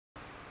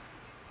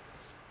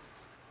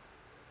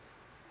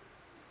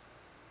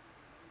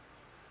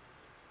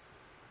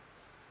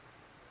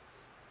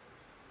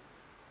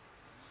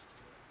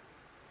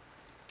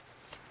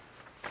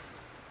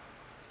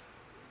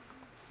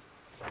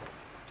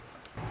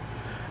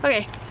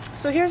Okay,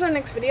 so here's our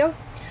next video.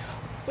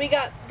 We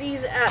got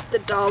these at the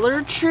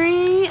Dollar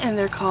Tree, and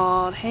they're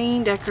called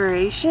hanging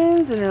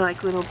decorations, and they're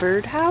like little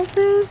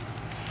birdhouses.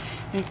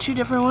 There are two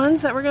different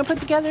ones that we're gonna put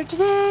together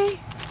today.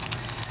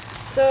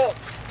 So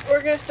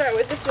we're gonna start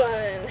with this one,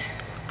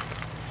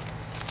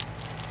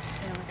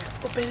 and we're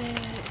gonna open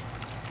it,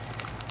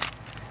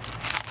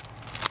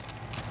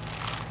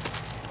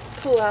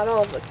 pull out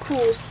all the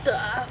cool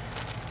stuff.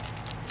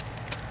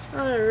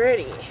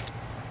 Alrighty.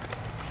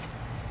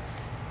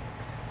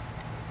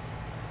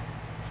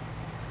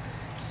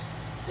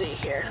 See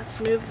here, let's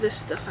move this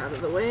stuff out of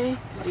the way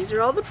because these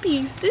are all the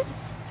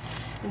pieces,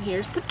 and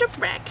here's the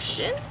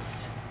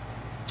directions.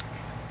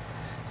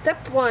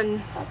 Step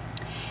 1,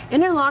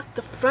 interlock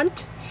the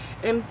front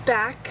and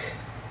back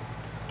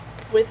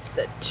with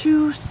the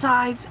two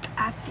sides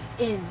at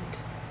the end.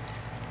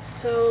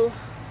 So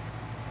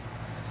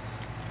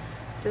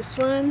this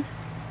one,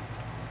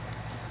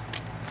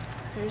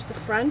 here's the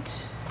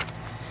front,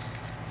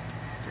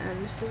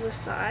 and this is the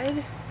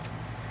side,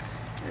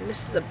 and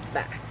this is the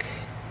back.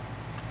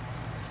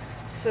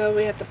 So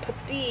we have to put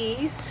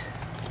these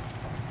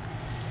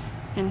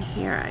in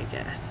here, I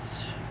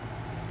guess.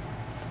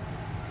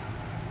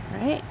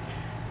 Right?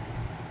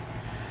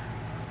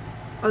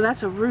 Oh,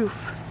 that's a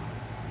roof.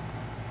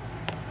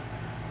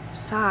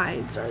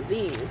 Sides are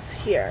these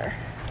here.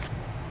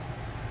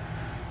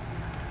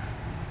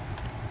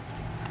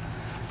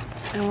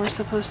 And we're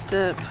supposed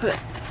to put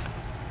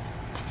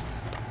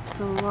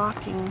the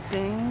locking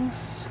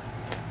things.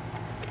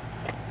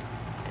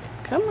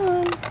 Come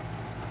on.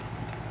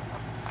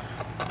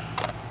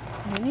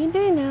 Any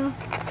day now.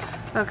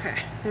 Okay,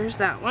 there's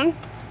that one.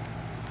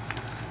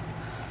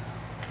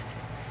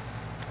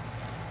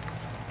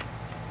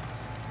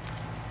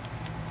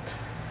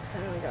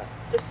 And we got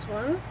this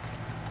one.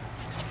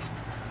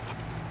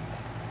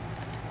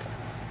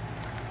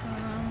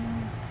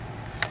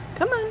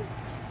 Come on.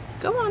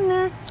 Go on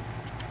there.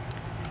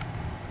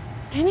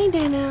 Any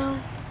day now.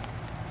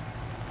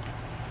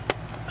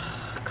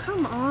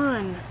 Come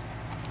on.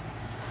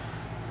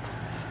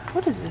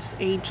 What is this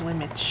age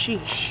limit?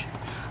 Sheesh.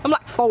 I'm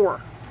like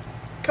 4.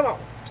 Come on,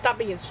 stop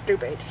being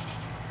stupid.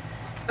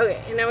 Okay,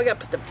 and now we gotta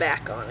put the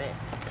back on it.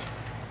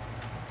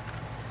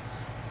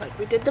 Like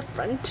we did the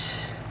front.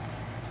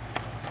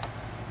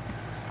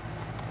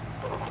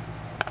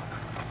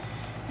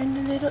 And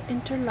a little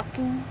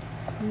interlocking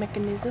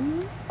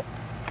mechanism.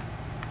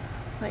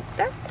 Like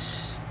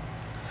that.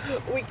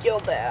 We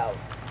killed the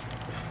house.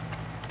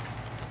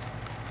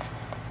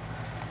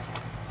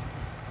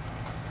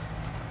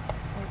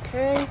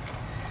 Okay.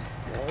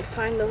 And then we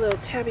find the little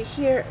tabby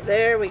here.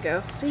 There we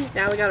go. See,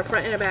 now we got a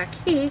front and a back.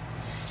 Yay.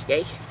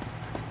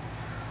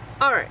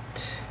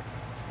 Alright.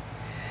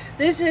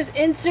 This is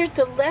insert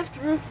the left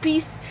roof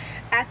piece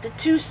at the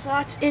 2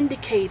 slots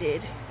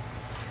indicated.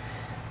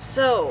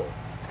 So,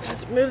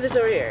 let's move this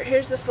over here.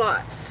 Here's the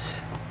slots.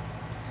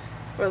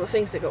 Or the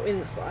things that go in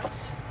the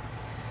slots.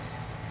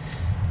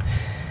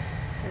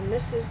 And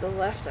this is the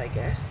left, I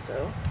guess.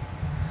 So,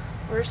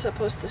 we're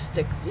supposed to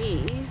stick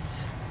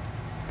these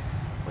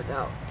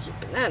without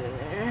keeping that in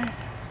there.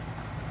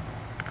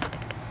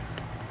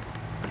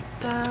 Like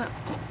that.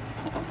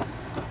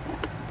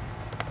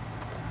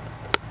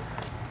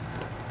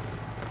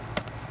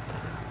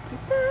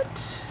 Like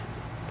that.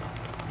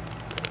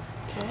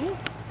 Okay.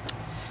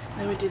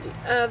 Then we do the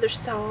other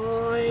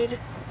side.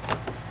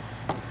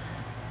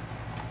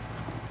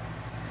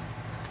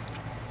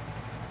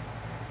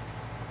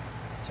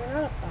 Is there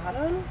not a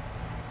bottom?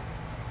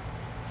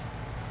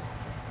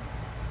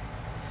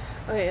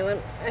 Okay,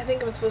 I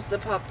think I'm supposed to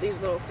pop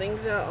these little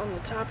things out on the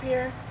top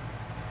here.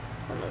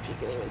 I don't know if you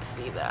can even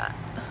see that.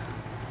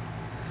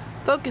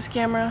 Focus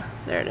camera.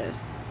 There it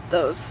is.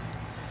 Those.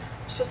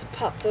 We're supposed to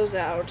pop those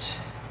out.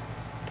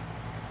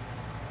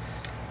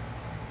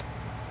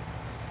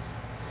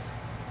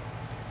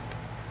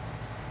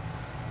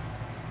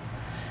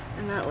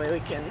 And that way we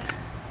can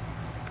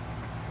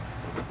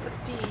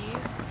put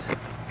these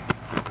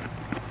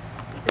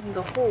in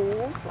the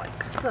holes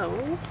like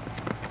so.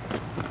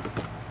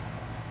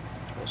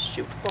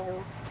 Shoot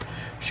forward.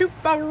 Shoot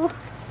forward.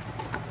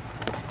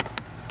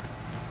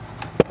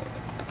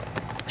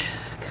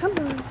 Come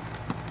on.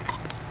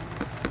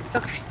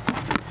 Okay.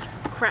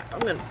 Crap, I'm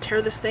gonna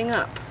tear this thing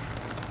up.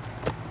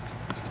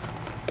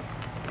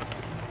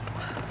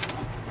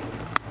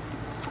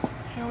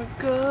 Here we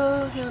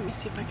go. Here, let me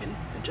see if I can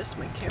adjust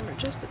my camera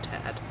just a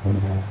tad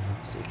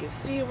so you can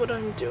see what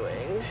I'm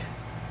doing.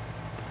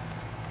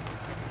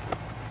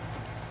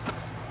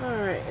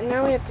 Alright, and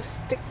now we have to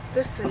stick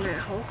this in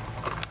that hole.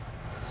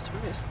 I'm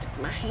gonna stick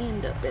my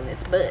hand up in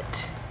its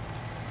butt.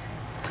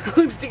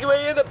 I'm sticking my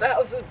hand up the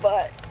house's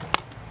butt.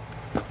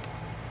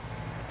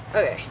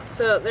 Okay,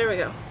 so there we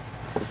go.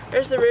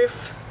 There's the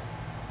roof.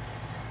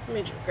 Let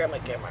me just grab my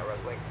camera real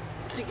quick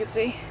so you can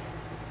see.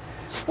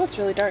 Oh, it's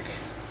really dark.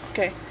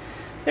 Okay,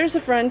 there's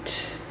the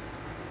front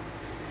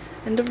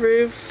and the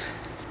roof.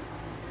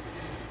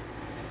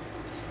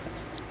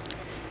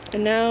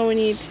 And now we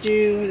need to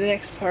do the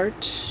next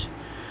part,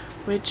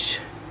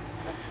 which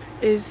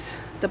is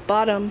the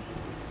bottom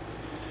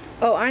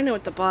Oh, I know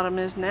what the bottom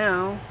is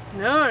now.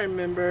 Now I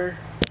remember.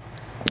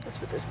 Let's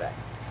put this back.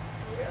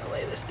 I'm gonna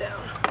lay this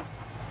down.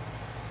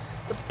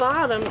 The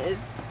bottom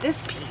is this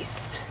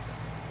piece.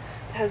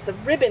 It has the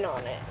ribbon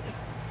on it.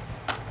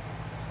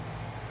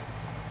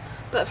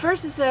 But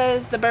first it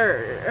says the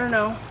bird, or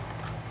no.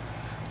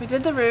 We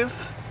did the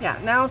roof. Yeah,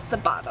 now it's the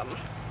bottom.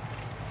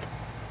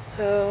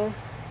 So,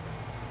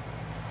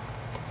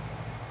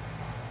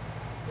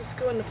 does this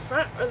go in the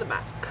front or the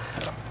back?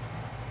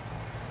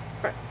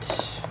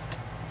 Front.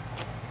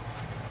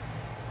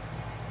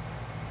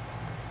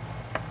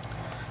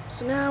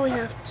 So now we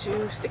have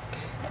to stick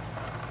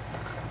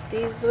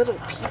these little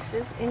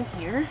pieces in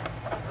here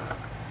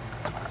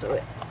so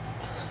it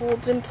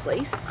holds in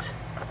place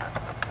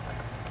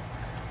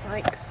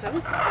like so.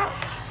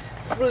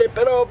 Flip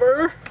it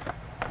over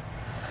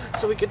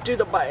so we could do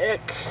the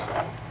back.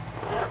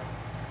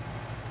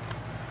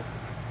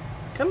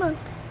 Come on.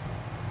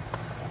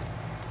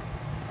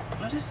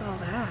 What is all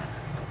that?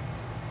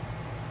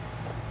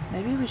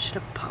 Maybe we should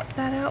have popped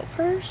that out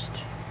first?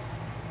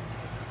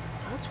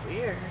 That's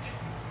weird.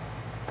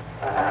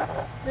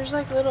 There's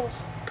like little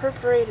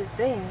perforated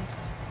things.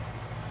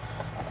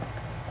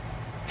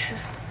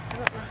 I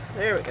don't know.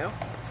 There we go.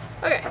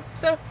 Okay,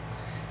 so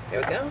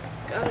there we go.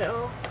 Got it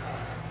all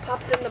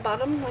popped in the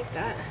bottom like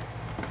that.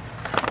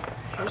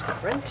 Here's the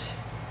front.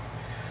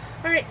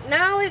 Alright,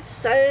 now it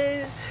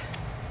says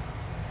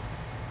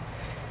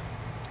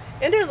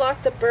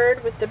interlock the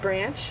bird with the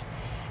branch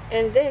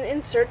and then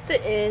insert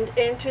the end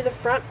into the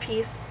front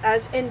piece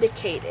as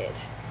indicated.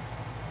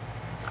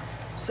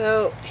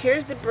 So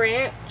here's the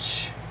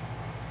branch,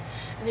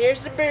 and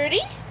here's the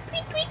birdie.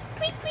 Tweet, tweet,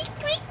 tweet, tweet,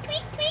 tweet,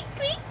 tweet, tweet,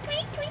 tweet,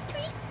 tweet, tweet,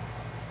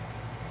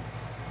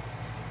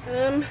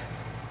 tweet.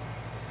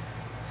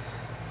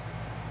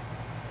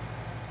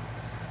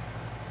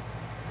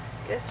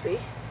 Guess we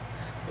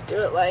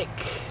do it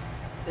like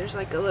there's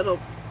like a little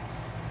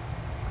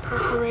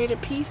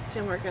perforated piece,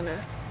 and we're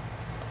gonna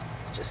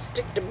just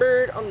stick the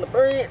bird on the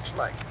branch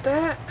like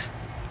that,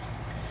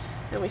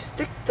 and we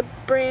stick the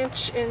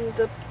branch in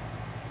the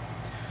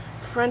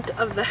front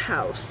of the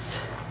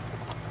house.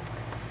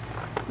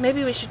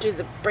 Maybe we should do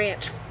the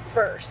branch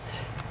first,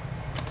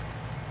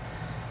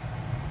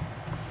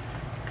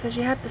 because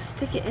you have to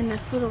stick it in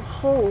this little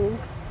hole.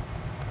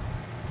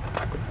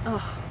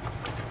 Oh,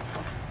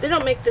 they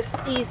don't make this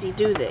easy,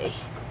 do they?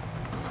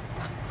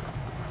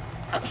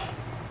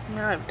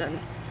 Now I've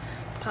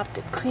popped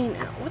it clean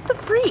out. What the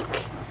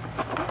freak?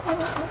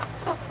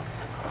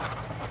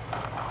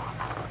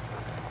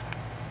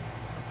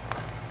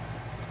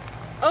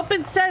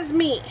 Open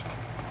sesame!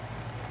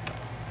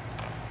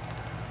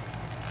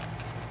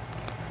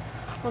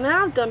 Well,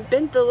 now I've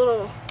bent the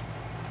little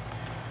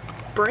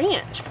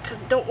branch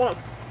because I don't want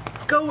to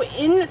go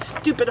in the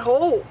stupid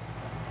hole.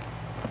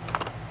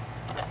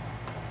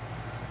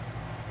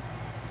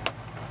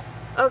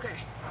 Okay.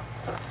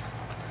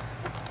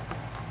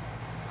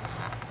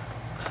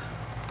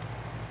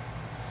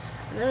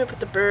 And then we put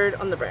the bird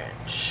on the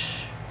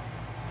branch.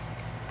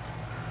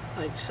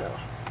 Like so.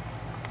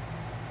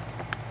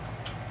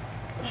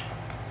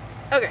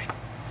 Okay.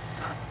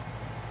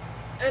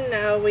 And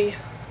now we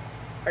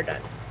are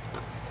done.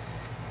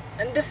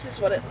 And this is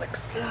what it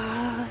looks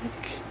like.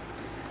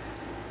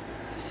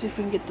 Let's see if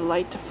we can get the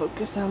light to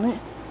focus on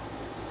it.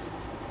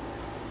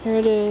 Here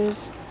it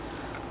is.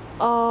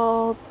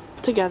 All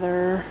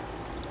together.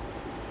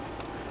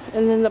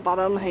 And then the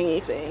bottom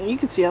hangy thing. You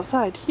can see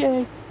outside.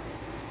 Yay.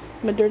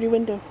 My dirty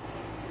window.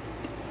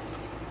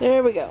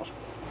 There we go.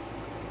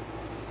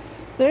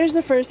 There's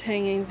the first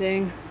hanging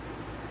thing.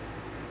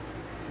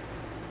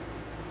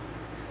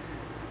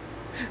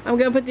 I'm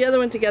going to put the other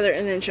one together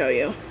and then show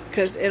you,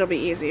 because it'll be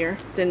easier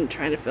than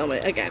trying to film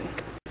it again.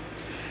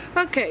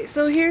 Okay,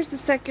 so here's the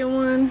second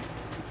one.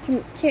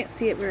 Can't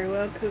see it very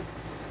well because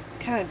it's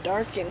kind of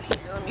dark in here.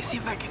 Let me see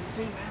if I can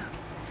zoom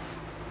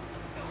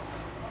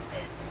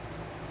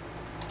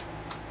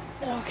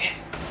out. Okay.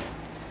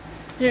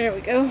 There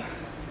we go.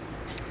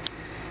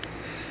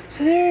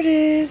 So there it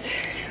is.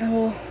 And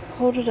we'll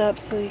hold it up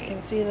so you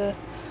can see the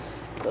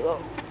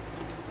little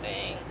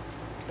thing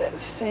that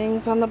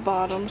hangs on the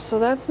bottom. So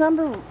that's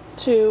number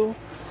 2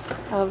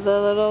 of the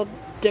little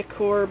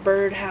decor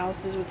bird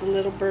houses with the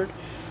little bird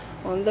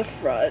on the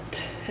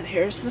front. And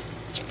here's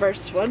this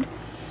first one.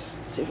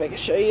 See if I can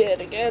show you it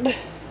again.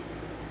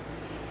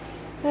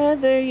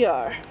 And there you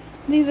are.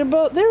 These are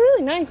both, they're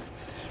really nice,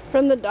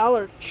 from the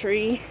Dollar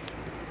Tree.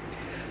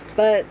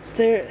 But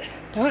they're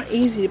not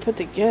easy to put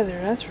together,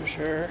 that's for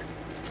sure.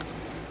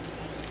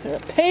 They're a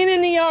pain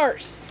in the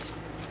arse.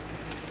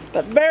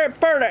 But very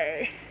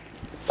pretty.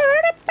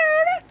 Pretty,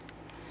 pretty.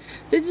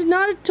 This is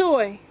not a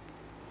toy,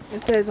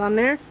 it says on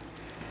there.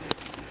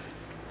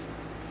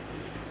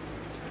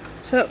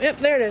 So, yep,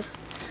 there it is.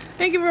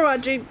 Thank you for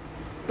watching.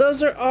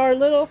 Those are our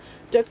little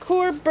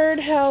decor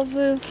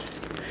birdhouses,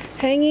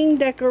 hanging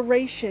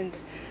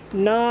decorations,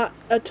 not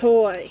a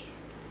toy.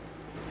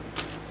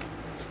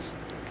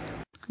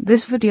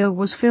 This video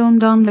was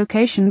filmed on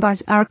location by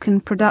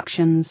Zarrakan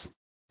Productions.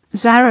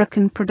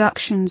 Zarrakan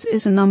Productions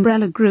is an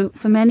umbrella group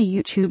for many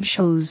YouTube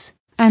shows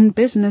and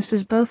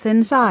businesses both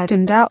inside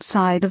and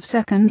outside of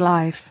Second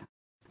Life.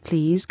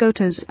 Please go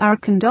to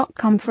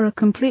Zarrakan.com for a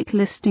complete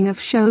listing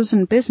of shows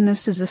and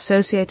businesses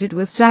associated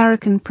with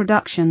Zarrakan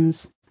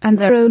Productions, and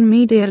their own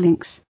media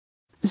links.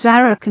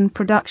 Zarrakan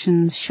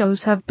Productions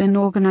shows have been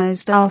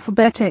organized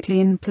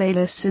alphabetically in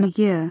playlists in a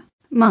year,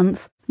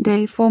 month,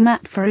 day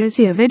format for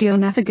easier video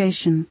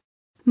navigation.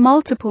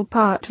 Multiple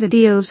part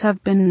videos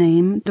have been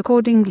named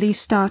accordingly,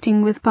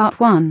 starting with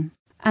part 1,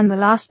 and the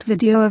last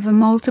video of a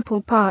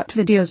multiple part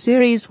video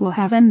series will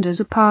have end as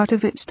a part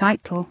of its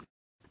title.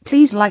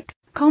 Please like,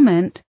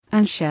 comment,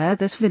 and share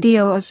this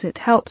video as it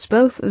helps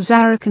both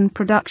Zarrakan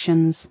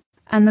Productions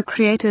and the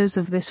creators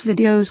of this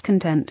video's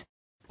content.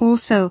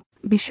 Also,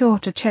 be sure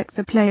to check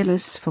the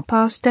playlists for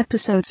past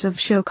episodes of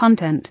show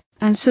content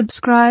and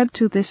subscribe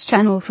to this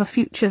channel for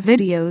future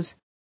videos.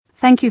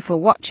 Thank you for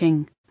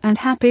watching, and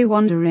happy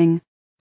wandering.